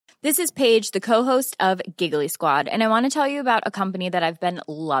This is Paige, the co-host of Giggly Squad, and I want to tell you about a company that I've been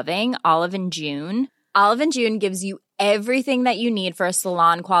loving, Olive & June. Olive & June gives you everything that you need for a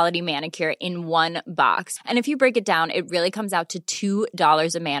salon-quality manicure in one box. And if you break it down, it really comes out to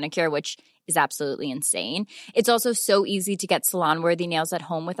 $2 a manicure, which is absolutely insane. It's also so easy to get salon-worthy nails at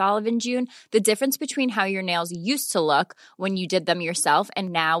home with Olive & June. The difference between how your nails used to look when you did them yourself and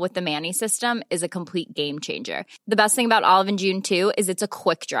now with the Mani system is a complete game changer. The best thing about Olive & June, too, is it's a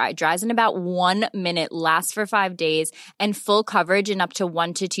quick dry. Dries in about 1 minute, lasts for 5 days, and full coverage in up to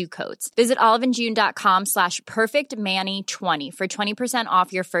 1 to 2 coats. Visit oliveandjune.com/perfectmani20 for 20%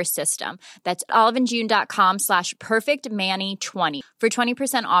 off your first system. That's oliveandjune.com/perfectmani20 for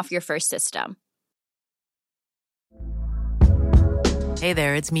 20% off your first system. Hey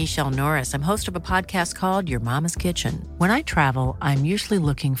there, it's Michelle Norris. I'm host of a podcast called Your Mama's Kitchen. When I travel, I'm usually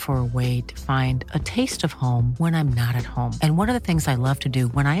looking for a way to find a taste of home when I'm not at home. And one of the things I love to do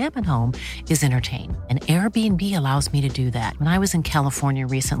when I am at home is entertain. And Airbnb allows me to do that. When I was in California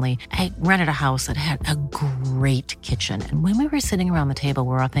recently, I rented a house that had a great kitchen. And when we were sitting around the table,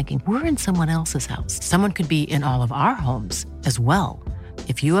 we're all thinking, we're in someone else's house. Someone could be in all of our homes as well.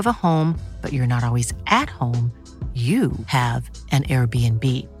 If you have a home, but you're not always at home, you have an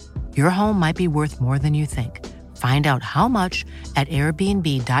Airbnb. Your home might be worth more than you think. Find out how much at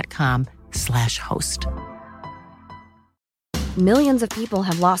airbnb.com/host. Millions of people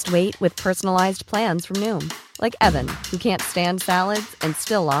have lost weight with personalized plans from Noom. Like Evan, who can't stand salads and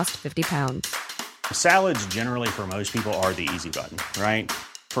still lost 50 pounds. Salads generally for most people are the easy button, right?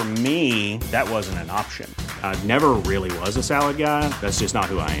 For me, that wasn't an option. I never really was a salad guy. That's just not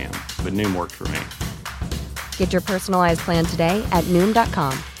who I am. But Noom worked for me. Get your personalized plan today at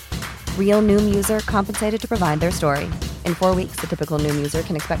Noom.com. Real Noom user compensated to provide their story. In 4 weeks, the typical Noom user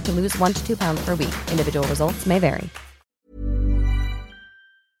can expect to lose 1 to 2 pounds per week. Individual results may vary.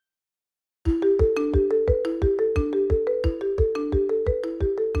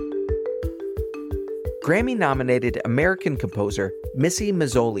 Grammy-nominated American composer Missy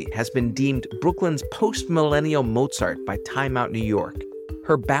Mazzoli has been deemed Brooklyn's post-millennial Mozart by Time Out New York.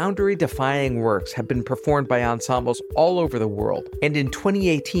 Her boundary-defying works have been performed by ensembles all over the world, and in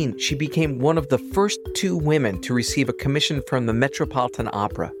 2018, she became one of the first 2 women to receive a commission from the Metropolitan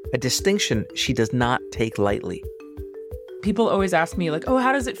Opera, a distinction she does not take lightly. People always ask me, like, oh,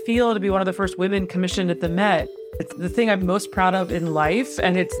 how does it feel to be one of the first women commissioned at the Met? It's the thing I'm most proud of in life,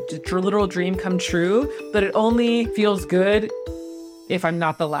 and it's a literal dream come true, but it only feels good if I'm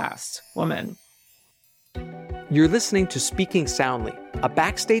not the last woman. You're listening to Speaking Soundly, a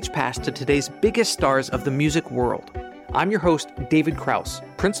backstage pass to today's biggest stars of the music world. I'm your host, David Krause,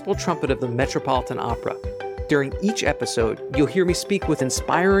 principal trumpet of the Metropolitan Opera. During each episode, you'll hear me speak with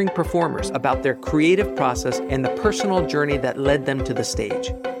inspiring performers about their creative process and the personal journey that led them to the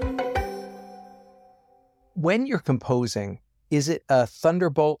stage. When you're composing, is it a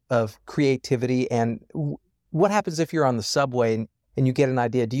thunderbolt of creativity? And what happens if you're on the subway and you get an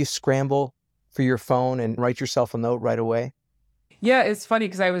idea? Do you scramble for your phone and write yourself a note right away? Yeah, it's funny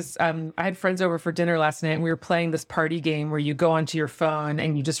because I had friends over for dinner last night and we were playing this party game where you go onto your phone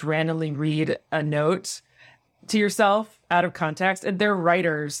and you just randomly read a note to yourself out of context, and they're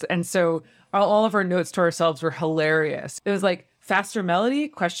writers. And so all of our notes to ourselves were hilarious. It was like, faster melody,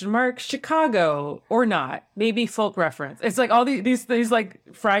 question mark, Chicago or not, maybe folk reference. It's like all these like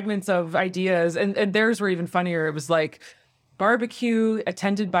fragments of ideas, and theirs were even funnier. It was like barbecue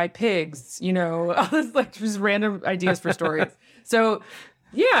attended by pigs, you know, all this like just random ideas for stories. So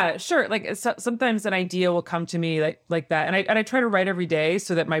yeah, sure. Like sometimes an idea will come to me like that. And I try to write every day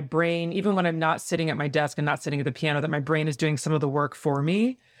so that my brain, even when I'm not sitting at my desk and not sitting at the piano, that my brain is doing some of the work for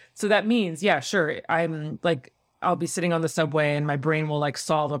me. So that means, yeah, sure. I'm like, I'll be sitting on the subway and my brain will like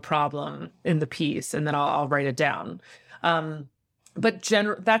solve a problem in the piece and then I'll write it down. But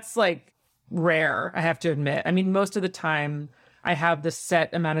that's like rare, I have to admit. I mean, most of the time I have this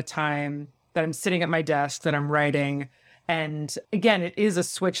set amount of time that I'm sitting at my desk that I'm writing. And again, it is a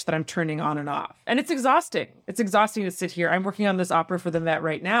switch that I'm turning on and off. And it's exhausting. It's exhausting to sit here. I'm working on this opera for the Met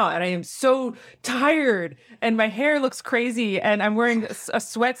right now, and I am so tired and my hair looks crazy and I'm wearing a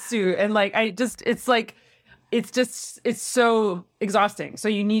sweatsuit and like, it's so exhausting. So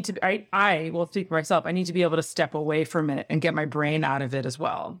you need to, I will speak for myself. I need to be able to step away from it and get my brain out of it as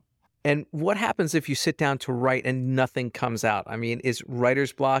well. And what happens if you sit down to write and nothing comes out? I mean, is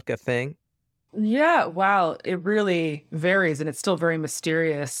writer's block a thing? Yeah, wow. It really varies and it's still very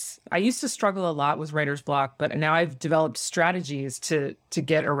mysterious. I used to struggle a lot with writer's block, but now I've developed strategies to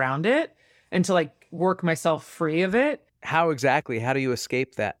get around it and to like work myself free of it. How exactly? How do you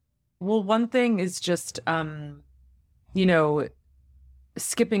escape that? Well, one thing is just,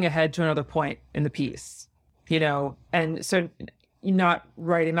 skipping ahead to another point in the piece, and so you're not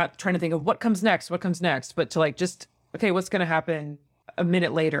writing, not trying to think of what comes next, but to like, just, okay, what's going to happen a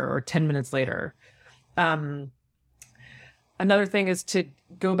minute later or 10 minutes later. Another thing is to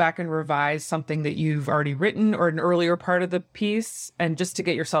go back and revise something that you've already written or an earlier part of the piece, and just to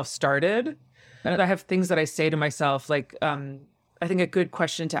get yourself started. And I have things that I say to myself, like, I think a good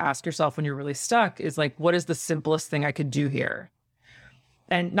question to ask yourself when you're really stuck is like, what is the simplest thing I could do here?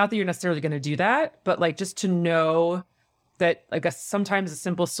 And not that you're necessarily going to do that, but like, just to know that, like, sometimes a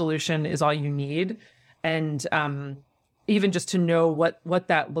simple solution is all you need. And even just to know what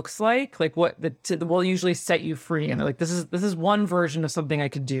that looks like what will usually set you free. And like, this is one version of something I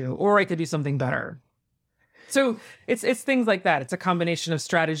could do, or I could do something better. So it's things like that. It's a combination of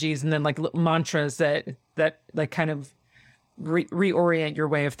strategies and then like mantras that like kind of reorient your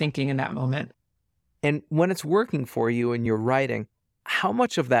way of thinking in that moment. And when it's working for you and you're writing, how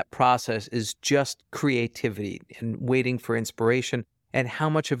much of that process is just creativity and waiting for inspiration? And how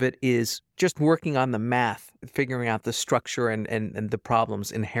much of it is just working on the math, figuring out the structure and the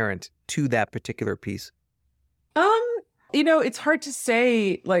problems inherent to that particular piece? It's hard to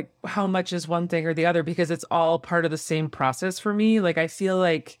say like how much is one thing or the other, because it's all part of the same process for me. Like, I feel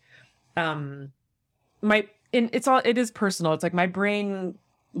like it is personal. It's like my brain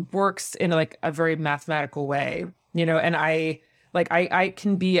works in like a very mathematical way, and I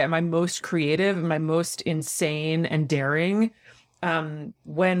can be at my most creative and my most insane and daring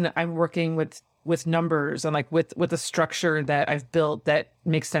when I'm working with numbers and like with a structure that I've built that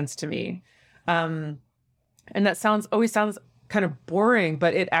makes sense to me. And that always sounds kind of boring,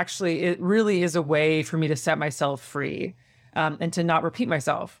 but it really is a way for me to set myself free, and to not repeat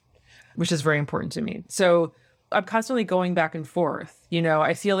myself, which is very important to me. So I'm constantly going back and forth.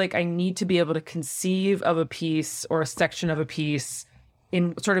 I feel like I need to be able to conceive of a piece or a section of a piece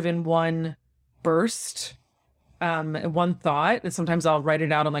in one burst, one thought. And sometimes I'll write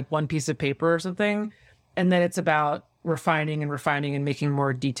it out on like one piece of paper or something. And then it's about refining and making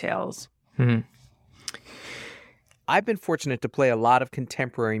more details. Mm-hmm. I've been fortunate to play a lot of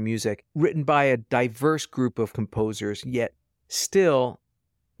contemporary music written by a diverse group of composers, yet still,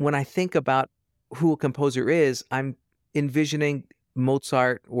 when I think about who a composer is, I'm envisioning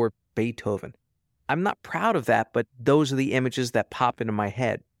Mozart or Beethoven. I'm not proud of that, but those are the images that pop into my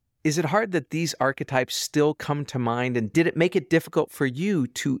head. Is it hard that these archetypes still come to mind, and did it make it difficult for you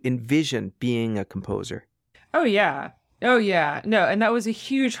to envision being a composer? Oh, yeah. No, and that was a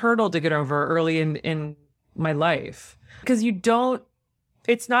huge hurdle to get over early in my life. Because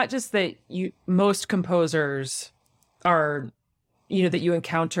it's not just that most composers are, that you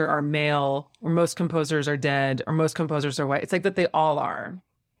encounter are male, or most composers are dead, or most composers are white. It's like that they all are.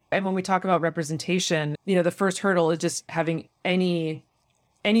 And when we talk about representation, the first hurdle is just having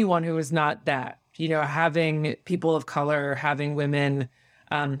anyone who is not that, having people of color, having women,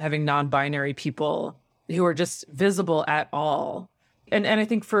 having non-binary people who are just visible at all. And I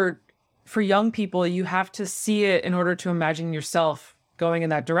think for young people, you have to see it in order to imagine yourself going in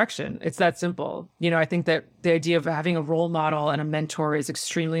that direction. It's that simple. I think that the idea of having a role model and a mentor is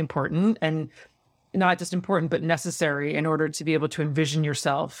extremely important, and not just important, but necessary in order to be able to envision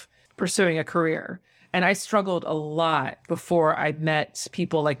yourself pursuing a career. And I struggled a lot before I met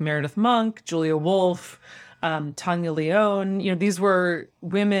people like Meredith Monk, Julia Wolfe, Tanya Leone. These were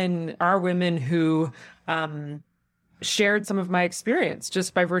our women who shared some of my experience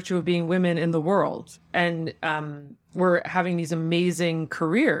just by virtue of being women in the world, and were having these amazing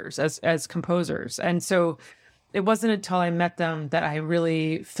careers as composers. And so it wasn't until I met them that I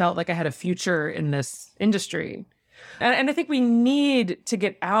really felt like I had a future in this industry. And I think we need to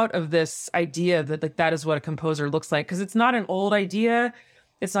get out of this idea that like that is what a composer looks like, because it's not an old idea.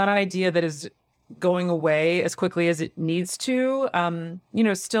 It's not an idea that is going away as quickly as it needs to.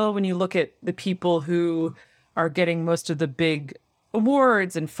 Still, when you look at the people who are getting most of the big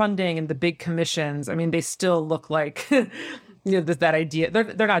awards and funding and the big commissions, I mean, they still look like that idea.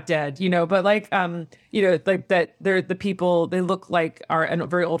 They're not dead, but like like that they're the people, they look like are a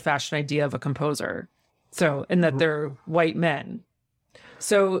very old-fashioned idea of a composer. So, in that they're white men.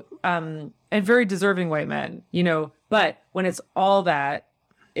 So, and very deserving white men, but when it's all that,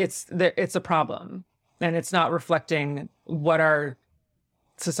 it's a problem, and it's not reflecting what our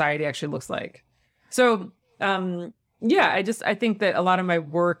society actually looks like. So, I think that a lot of my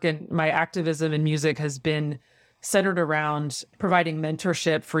work and my activism in music has been centered around providing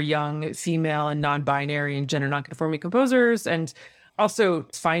mentorship for young female and non-binary and gender non-conforming composers, and also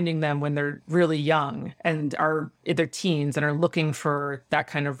finding them when they're really young and are in their teens and are looking for that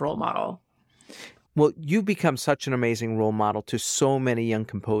kind of role model. Well, you've become such an amazing role model to so many young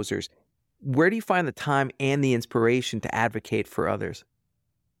composers. Where do you find the time and the inspiration to advocate for others?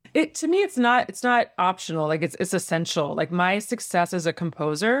 To me, it's not optional. Like it's essential. Like my success as a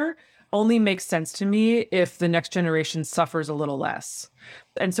composer only makes sense to me if the next generation suffers a little less.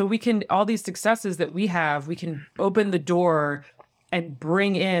 And so all these successes that we have, we can open the door and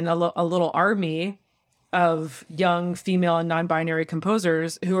bring in a little army of young female and non-binary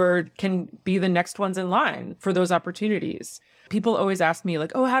composers who can be the next ones in line for those opportunities. People always ask me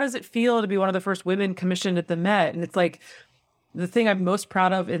like, oh, how does it feel to be one of the first women commissioned at the Met? And it's like the thing I'm most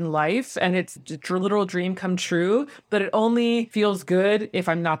proud of in life, and it's a literal dream come true, but it only feels good if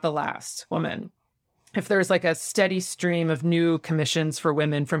I'm not the last woman. If there's like a steady stream of new commissions for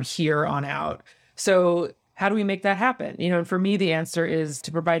women from here on out. So how do we make that happen? And for me, the answer is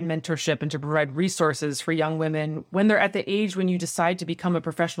to provide mentorship and to provide resources for young women when they're at the age when you decide to become a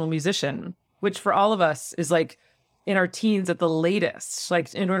professional musician, which for all of us is like in our teens at the latest.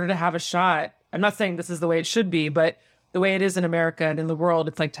 Like in order to have a shot, I'm not saying this is the way it should be, but the way it is in America and in the world,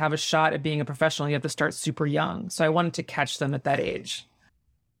 it's like to have a shot at being a professional, you have to start super young. So I wanted to catch them at that age.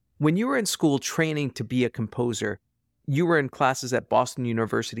 When you were in school training to be a composer, you were in classes at Boston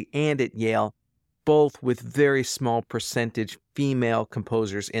University and at Yale, both with very small percentage female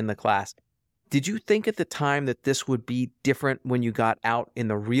composers in the class. Did you think at the time that this would be different when you got out in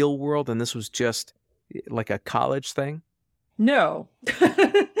the real world and this was just like a college thing? No.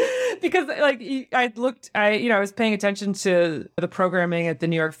 Because I was paying attention to the programming at the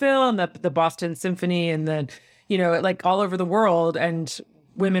New York Phil and the Boston Symphony and then, like all over the world, and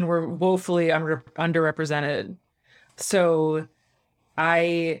women were woefully underrepresented. So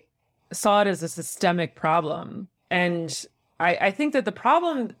I saw it as a systemic problem. And I think that the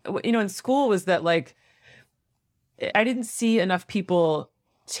problem, in school was that like, I didn't see enough people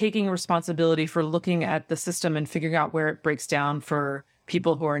taking responsibility for looking at the system and figuring out where it breaks down for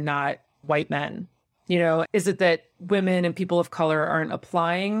people who are not white men. Is it that women and people of color aren't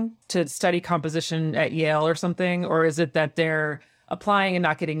applying to study composition at Yale or something? Or is it that they're applying and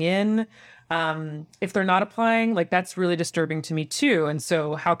not getting in? If they're not applying, like that's really disturbing to me too. And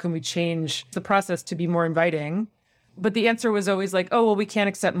so how can we change the process to be more inviting? But the answer was always like, oh, well, we can't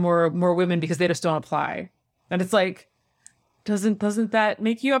accept more women because they just don't apply. And it's like, doesn't that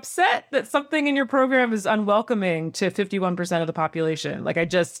make you upset that something in your program is unwelcoming to 51% of the population? Like I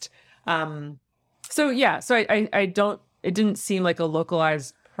just, it didn't seem like a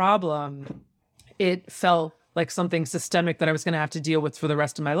localized problem. It felt like something systemic that I was going to have to deal with for the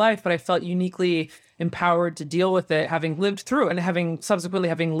rest of my life, but I felt uniquely empowered to deal with it, having lived through it and having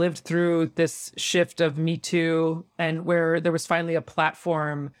lived through this shift of Me Too, and where there was finally a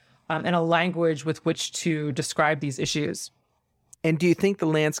platform and a language with which to describe these issues. And do you think the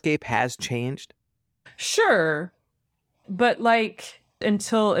landscape has changed? Sure. But like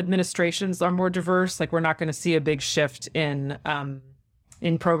until administrations are more diverse, like we're not going to see a big shift in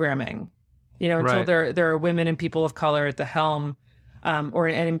programming. Until Right. there are women and people of color at the helm, or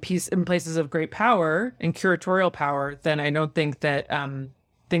in places of great power and curatorial power, then I don't think that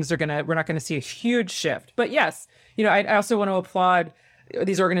we're not going to see a huge shift. But yes, I also want to applaud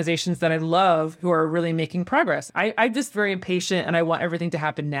these organizations that I love who are really making progress. I'm just very impatient and I want everything to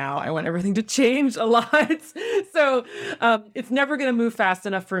happen now. I want everything to change a lot. So it's never going to move fast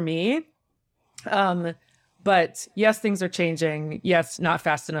enough for me. But yes, things are changing. Yes, not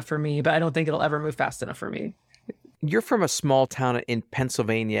fast enough for me, but I don't think it'll ever move fast enough for me. You're from a small town in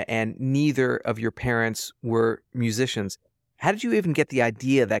Pennsylvania and neither of your parents were musicians. How did you even get the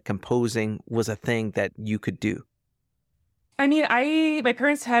idea that composing was a thing that you could do? I mean, my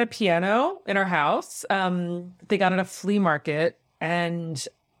parents had a piano in our house. They got it at a flea market and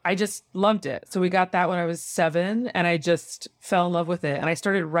I just loved it. So we got that when I was 7 and I just fell in love with it. And I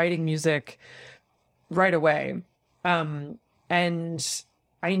started writing music right away. And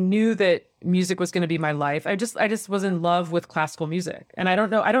I knew that music was going to be my life. I just was in love with classical music. And I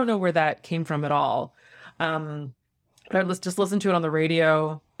don't know where that came from at all. But I just listen to it on the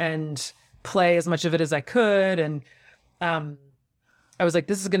radio and play as much of it as I could. And I was like,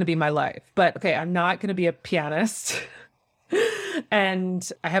 this is going to be my life. But okay, I'm not going to be a pianist. And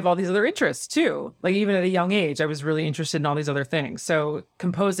I have all these other interests too. Like even at a young age, I was really interested in all these other things. So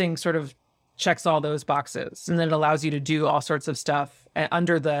composing sort of checks all those boxes. And then it allows you to do all sorts of stuff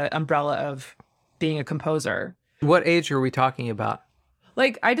under the umbrella of being a composer. What age are we talking about?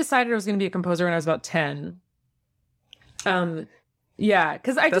 Like I decided I was going to be a composer when I was about 10. Yeah,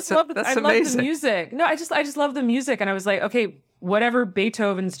 because I love the music. No, I just love the music. And I was like, okay, whatever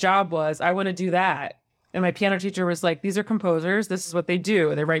Beethoven's job was, I want to do that. And my piano teacher was like, these are composers. This is what they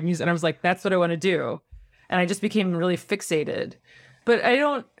do. They write music. And I was like, that's what I want to do. And I just became really fixated. But I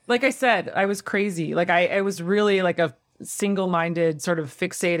don't, like I said, I was crazy. Like I was really like a single-minded, sort of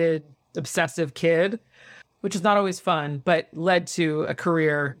fixated, obsessive kid, which is not always fun, but led to a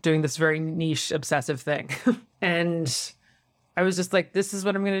career doing this very niche, obsessive thing. And I was just like, this is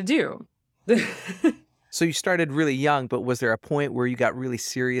what I'm going to do. So you started really young, but was there a point where you got really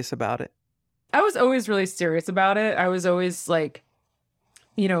serious about it? I was always really serious about it. I was always like,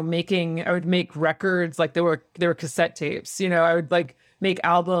 I would make records, like they were cassette tapes, I would like make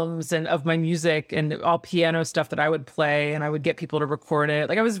albums and of my music and all piano stuff that I would play, and I would get people to record it.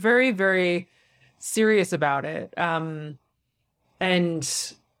 Like I was very, very serious about it. And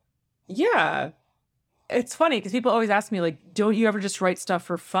yeah, it's funny because people always ask me like, don't you ever just write stuff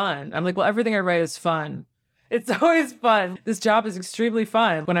for fun? I'm like, well, everything I write is fun. It's always fun. This job is extremely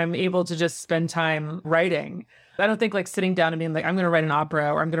fun when I'm able to just spend time writing. I don't think like sitting down and being like, I'm going to write an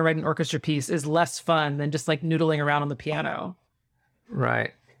opera or I'm going to write an orchestra piece is less fun than just like noodling around on the piano.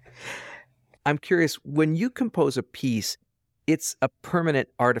 Right. I'm curious, when you compose a piece, it's a permanent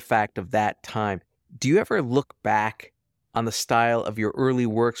artifact of that time. Do you ever look back on the style of your early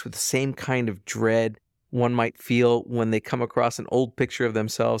works with the same kind of dread one might feel when they come across an old picture of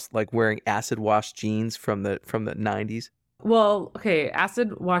themselves, like wearing acid wash jeans from the 90s? Well, okay,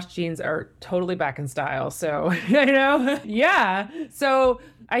 acid wash jeans are totally back in style. So, yeah. So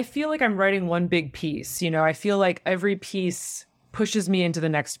I feel like I'm writing one big piece. I feel like every piece pushes me into the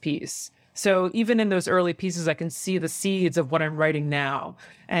next piece. So even in those early pieces, I can see the seeds of what I'm writing now.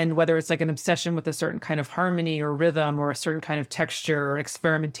 And whether it's like an obsession with a certain kind of harmony or rhythm or a certain kind of texture or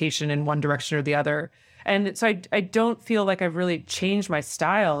experimentation in one direction or the other. And so I don't feel like I've really changed my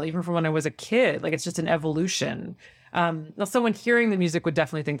style, even from when I was a kid. Like it's just an evolution. Now someone hearing the music would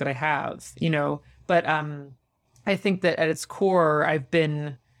definitely think that I have, but I think that at its core, I've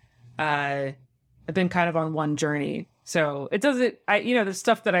been kind of on one journey. So it doesn't, there's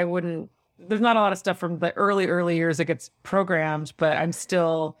stuff that there's not a lot of stuff from the early years that gets programmed, but it's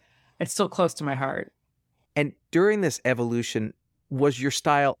still close to my heart. And during this evolution, was your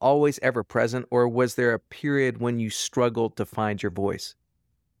style always ever present, or was there a period when you struggled to find your voice?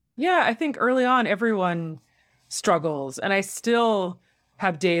 Yeah, I think early on, everyone struggles. And I still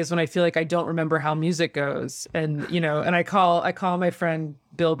have days when I feel like I don't remember how music goes. And, and I call my friend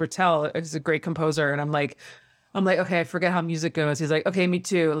Bill Bertel, who's a great composer. And I'm like, okay, I forget how music goes. He's like, okay, me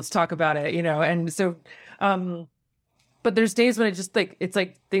too. Let's talk about it, And so, but there's days when it's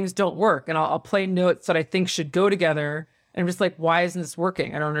like things don't work, and I'll play notes that I think should go together. And I'm just like, why isn't this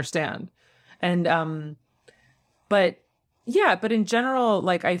working? I don't understand. And, but in general,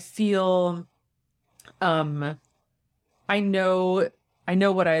 like I feel, I know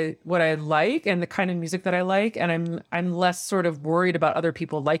what I like and the kind of music that I like, and I'm less sort of worried about other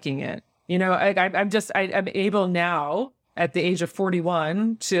people liking it. I'm able now at the age of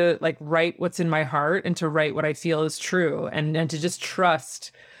 41 to like write what's in my heart and to write what I feel is true, and to just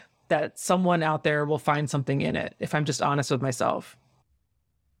trust that someone out there will find something in it if I'm just honest with myself.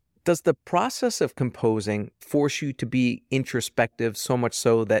 Does the process of composing force you to be introspective so much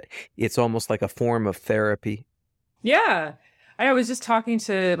so that it's almost like a form of therapy? Yeah. I was just talking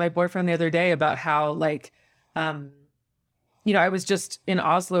to my boyfriend the other day about how I was just in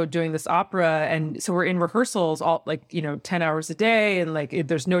Oslo doing this opera. And so we're in rehearsals all 10 hours a day. And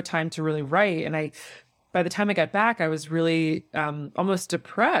there's no time to really write. And by the time I got back, I was really almost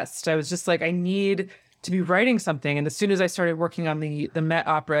depressed. I was just like, I need to be writing something. And as soon as I started working on the Met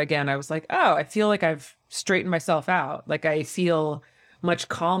Opera again, I was like, oh, I feel like I've straightened myself out. Like I feel much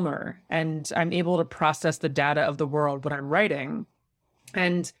calmer, and I'm able to process the data of the world when I'm writing.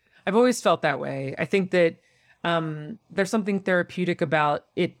 And I've always felt that way. I think that there's something therapeutic about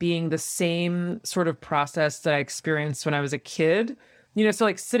it being the same sort of process that I experienced when I was a kid. So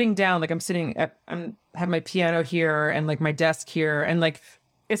like sitting down, like I have my piano here and like my desk here, and like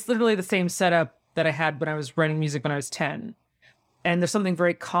it's literally the same setup that I had when I was writing music when I was 10. And there's something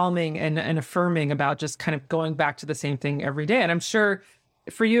very calming and affirming about just kind of going back to the same thing every day. And I'm sure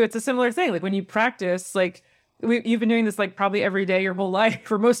for you, it's a similar thing. Like when you practice, like you've been doing this like probably every day your whole life,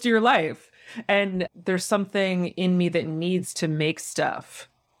 for most of your life. And there's something in me that needs to make stuff.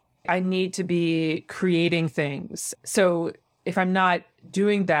 I need to be creating things. So if I'm not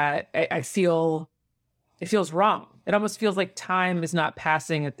doing that, I feel it feels wrong. It almost feels like time is not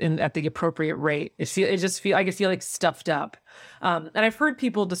passing at the appropriate rate. I could feel like stuffed up. And I've heard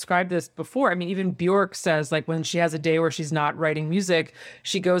people describe this before. I mean, even Björk says like when she has a day where she's not writing music,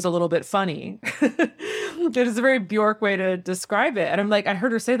 she goes a little bit funny. It is a very Björk way to describe it. And I'm like, I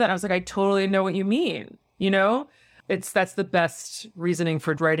heard her say that. And I was like, I totally know what you mean. you know? That's the best reasoning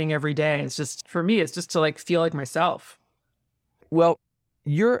for writing every day. It's just, for me, it's just to like feel like myself. Well,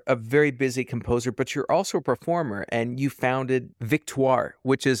 you're a very busy composer, but you're also a performer, and you founded Victoire,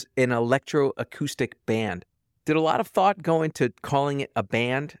 which is an electroacoustic band. Did a lot of thought go into calling it a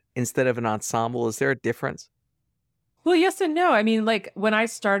band instead of an ensemble? Is there a difference? Well, yes and no. I mean, like when I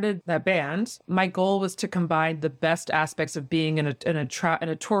started that band, my goal was to combine the best aspects of being in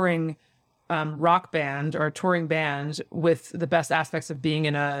a touring rock band or a touring band with the best aspects of being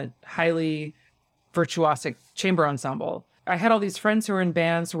in a highly virtuosic chamber ensemble. I had all these friends who were in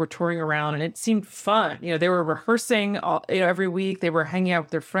bands who were touring around, and it seemed fun. You know, they were rehearsing every week. They were hanging out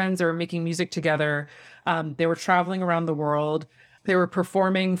with their friends. They were making music together. They were traveling around the world. They were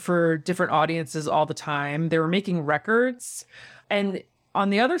performing for different audiences all the time. They were making records. And on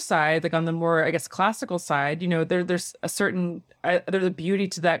the other side, like on the more, I guess, classical side, you know, there's a certain, there's a beauty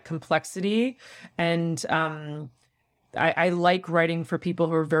to that complexity. And I like writing for people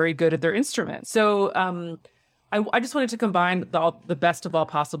who are very good at their instrument. So I just wanted to combine the best of all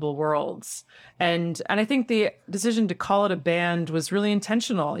possible worlds. And I think the decision to call it a band was really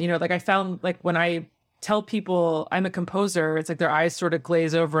intentional. You know, like I found like when I tell people I'm a composer, it's like their eyes sort of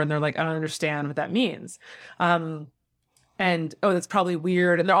glaze over and they're like, I don't understand what that means. And, oh, that's probably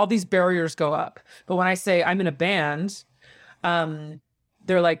weird. And all these barriers go up. But when I say I'm in a band,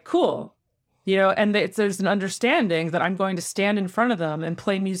 they're like, cool. You know, and there's an understanding that I'm going to stand in front of them and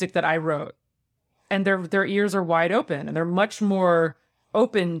play music that I wrote. And their ears are wide open, and they're much more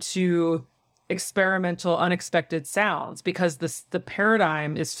open to experimental, unexpected sounds because the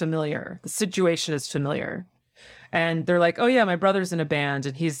paradigm is familiar. The situation is familiar. And they're like, oh yeah, my brother's in a band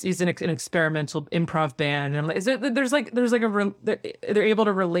and he's in an experimental improv band. And I'm like, they're able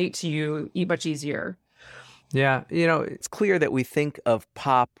to relate to you much easier. Yeah. You know, it's clear that we think of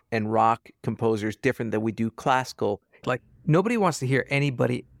pop and rock composers different than we do classical. Like nobody wants to hear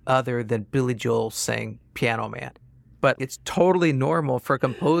anybody other than Billy Joel sing Piano Man. But it's totally normal for a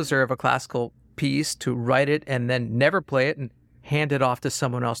composer of a classical piece to write it and then never play it and hand it off to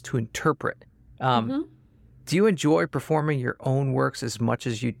someone else to interpret. Do you enjoy performing your own works as much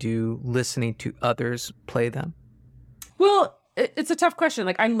as you do listening to others play them? Well, it's a tough question.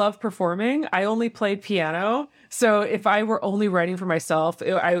 Like, I love performing. I only played piano. So if I were only writing for myself,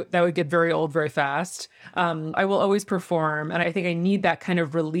 that would get very old very fast. I will always perform. And I think I need that kind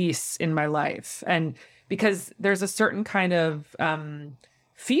of release in my life. And because there's a certain kind of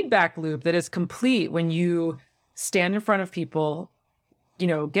feedback loop that is complete when you stand in front of people, you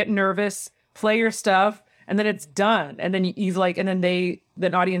know, get nervous, play your stuff, and then it's done. And then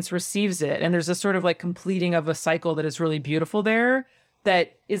the audience receives it. And there's a sort of like completing of a cycle that is really beautiful there.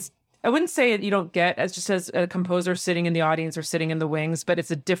 That is, I wouldn't say you don't get as a composer sitting in the audience or sitting in the wings, but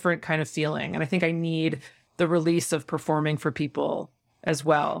it's a different kind of feeling. And I think I need the release of performing for people as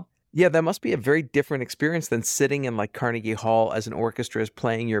well. Yeah, that must be a very different experience than sitting in like Carnegie Hall as an orchestra is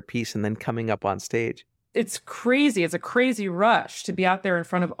playing your piece and then coming up on stage. It's crazy. It's a crazy rush to be out there in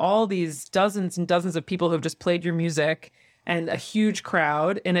front of all these dozens and dozens of people who have just played your music and a huge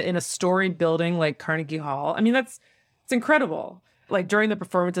crowd in a storied building like Carnegie Hall. I mean, it's incredible. Like during the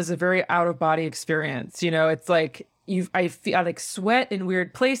performance, it's a very out of body experience. You know, it's like I like sweat in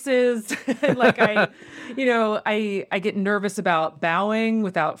weird places. Like I get nervous about bowing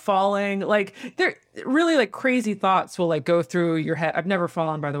without falling. Like they're really like crazy thoughts will like go through your head. I've never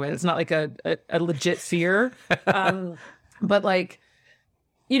fallen, by the way. It's not like a legit fear. But like,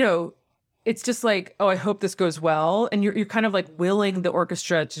 you know, it's just like, oh, I hope this goes well. And you're kind of like willing the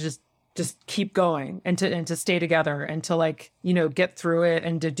orchestra to just keep going and to stay together and to like, you know, get through it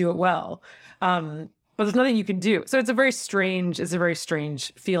and to do it well. But there's nothing you can do. So it's a very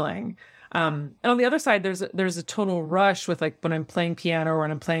strange feeling. And on the other side, there's a total rush with like when I'm playing piano or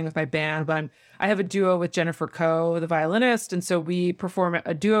when I'm playing with my band, but I have a duo with Jennifer Coe, the violinist. And so we perform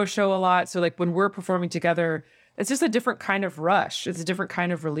a duo show a lot. So like when we're performing together, it's just a different kind of rush. It's a different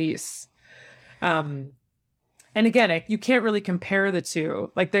kind of release. And again, you can't really compare the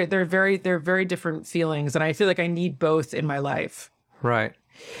two. Like they're very different feelings. And I feel like I need both in my life. Right.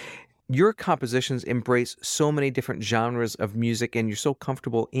 Your compositions embrace so many different genres of music and you're so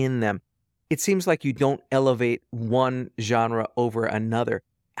comfortable in them. It seems like you don't elevate one genre over another.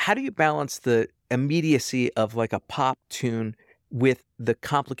 How do you balance the immediacy of like a pop tune with the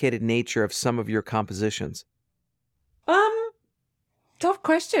complicated nature of some of your compositions? Tough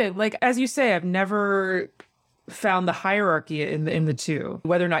question. Like, as you say, I've never found the hierarchy in the two,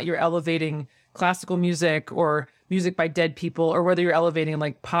 whether or not you're elevating classical music or music by dead people, or whether you're elevating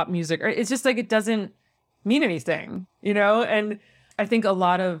like pop music. It's just like, it doesn't mean anything, you know? And I think a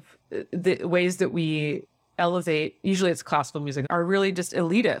lot of the ways that we elevate, usually it's classical music, are really just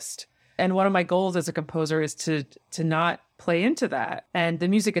elitist. And one of my goals as a composer is to not play into that. And the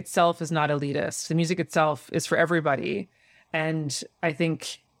music itself is not elitist. The music itself is for everybody. And I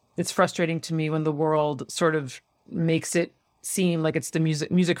think it's frustrating to me when the world sort of makes it seem like it's the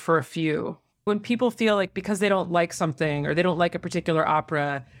music for a few. When people feel like because they don't like something or they don't like a particular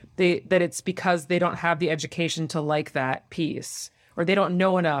opera, that it's because they don't have the education to like that piece, or they don't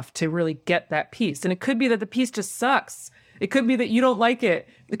know enough to really get that piece. And it could be that the piece just sucks. It could be that you don't like it.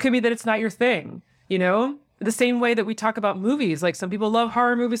 It could be that it's not your thing, you know? The same way that we talk about movies. Like, some people love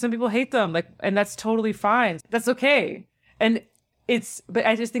horror movies, some people hate them. Like, and that's totally fine. That's okay. And but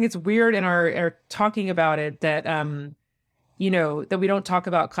I just think it's weird in our talking about it that, that we don't talk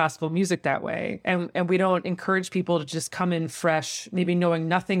about classical music that way. And we don't encourage people to just come in fresh, maybe knowing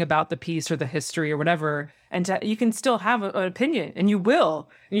nothing about the piece or the history or whatever. And you can still have an opinion, and you will,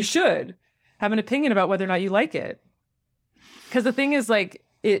 and you should have an opinion about whether or not you like it. Because the thing is, I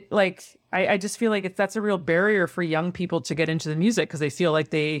just feel like that's a real barrier for young people to get into the music, because they feel like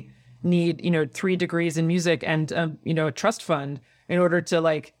they need, 3 degrees in music and, a trust fund in order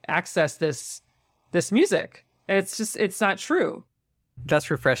to access this music. And it's not true.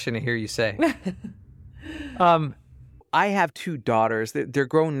 That's refreshing to hear you say. I have 2 daughters. They're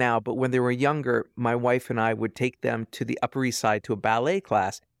grown now, but when they were younger, my wife and I would take them to the Upper East Side to a ballet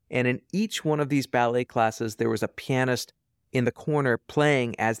class. And in each one of these ballet classes, there was a pianist in the corner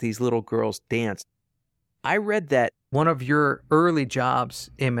playing as these little girls danced. I read that one of your early jobs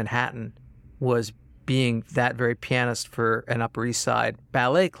in Manhattan was being that very pianist for an Upper East Side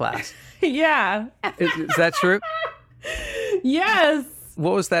ballet class. Yeah. Is that true? Yes.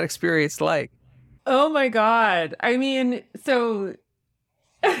 What was that experience like? Oh my God. I mean, so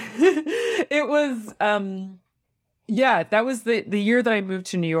it was, that was the year that I moved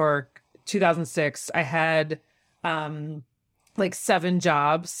to New York, 2006. I had 7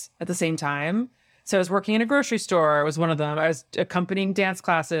 jobs at the same time. So I was working in a grocery store, was one of them. I was accompanying dance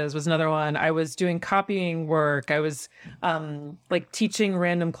classes, was another one. I was doing copying work. I was teaching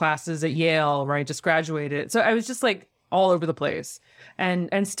random classes at Yale, where I just graduated. So I was just all over the place,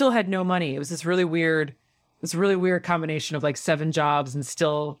 and still had no money. It was this really weird combination of 7 jobs and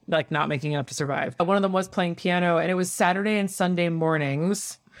still not making enough to survive. One of them was playing piano, and it was Saturday and Sunday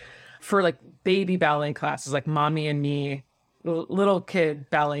mornings for baby ballet classes, Mommy and Me, little kid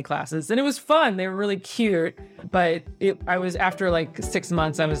ballet classes. And it was fun. They were really cute. But I was, after 6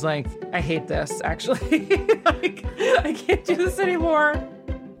 months, I was like, I hate this, actually. I can't do this anymore.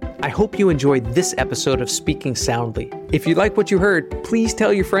 I hope you enjoyed this episode of Speaking Soundly. If you like what you heard, please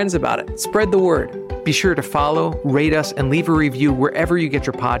tell your friends about it. Spread the word. Be sure to follow, rate us, and leave a review wherever you get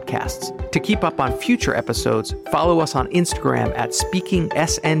your podcasts. To keep up on future episodes, follow us on Instagram at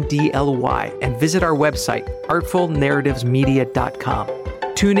SpeakingSNDLY and visit our website,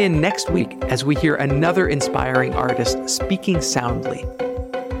 artfulnarrativesmedia.com. Tune in next week as we hear another inspiring artist speaking soundly.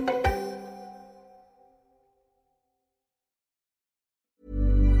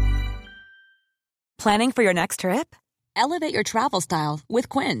 Planning for your next trip? Elevate your travel style with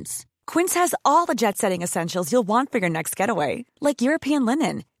Quince. Quince has all the jet-setting essentials you'll want for your next getaway, like European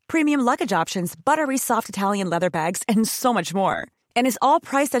linen, premium luggage options, buttery soft Italian leather bags, and so much more. And is all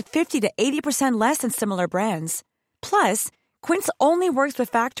priced at 50 to 80% less than similar brands. Plus, Quince only works with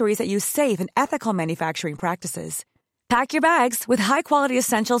factories that use safe and ethical manufacturing practices. Pack your bags with high-quality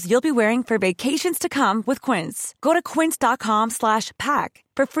essentials you'll be wearing for vacations to come with Quince. Go to quince.com/pack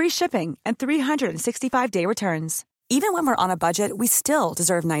for free shipping and 365-day returns. Even when we're on a budget, we still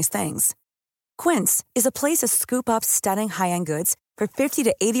deserve nice things. Quince is a place to scoop up stunning high-end goods for 50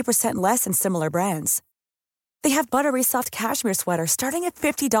 to 80% less than similar brands. They have buttery soft cashmere sweaters starting at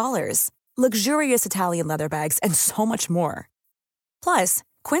 $50, luxurious Italian leather bags, and so much more. Plus,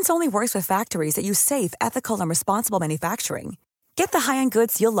 Quince only works with factories that use safe, ethical, and responsible manufacturing. Get the high-end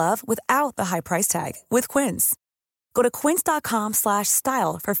goods you'll love without the high price tag with Quince. Go to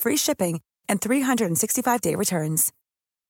quince.com/style for free shipping and 365-day returns.